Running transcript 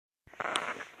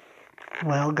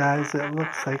Well, guys, it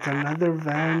looks like another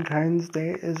Valentine's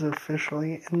Day is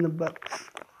officially in the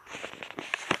books.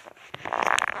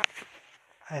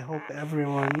 I hope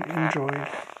everyone enjoyed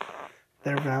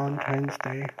their Valentine's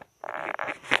Day.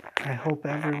 I hope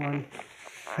everyone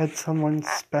had someone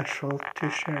special to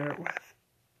share it with.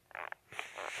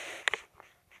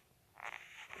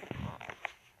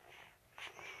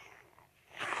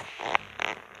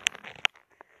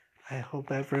 I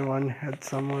hope everyone had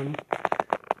someone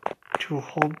to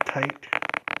hold tight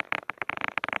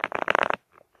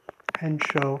and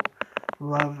show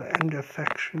love and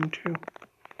affection to.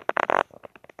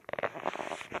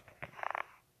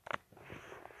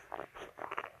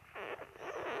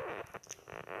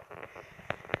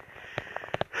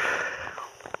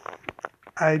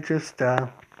 I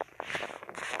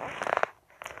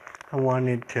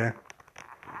wanted to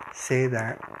say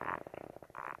that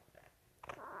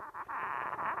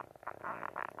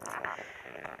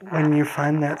when you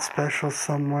find that special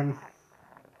someone,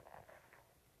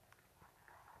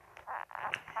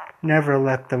 never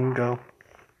let them go.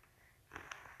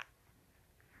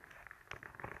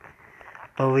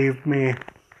 Believe me,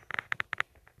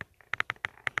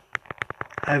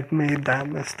 I've made that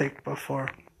mistake before.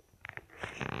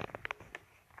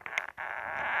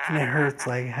 And it hurts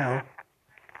like hell.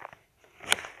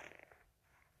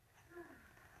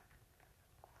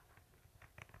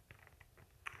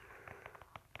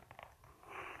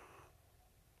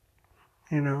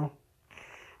 You know,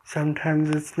 sometimes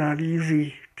it's not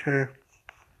easy to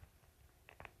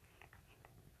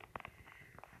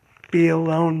be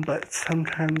alone, but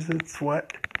sometimes it's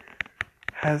what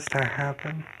has to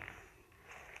happen.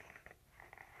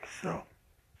 So,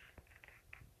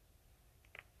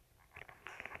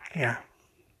 yeah.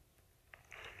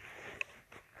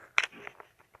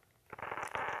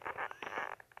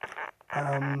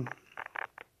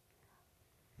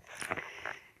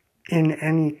 In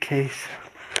any case,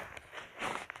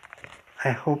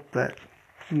 I hope that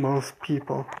most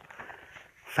people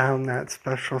found that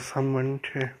special someone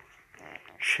to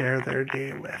share their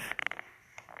day with.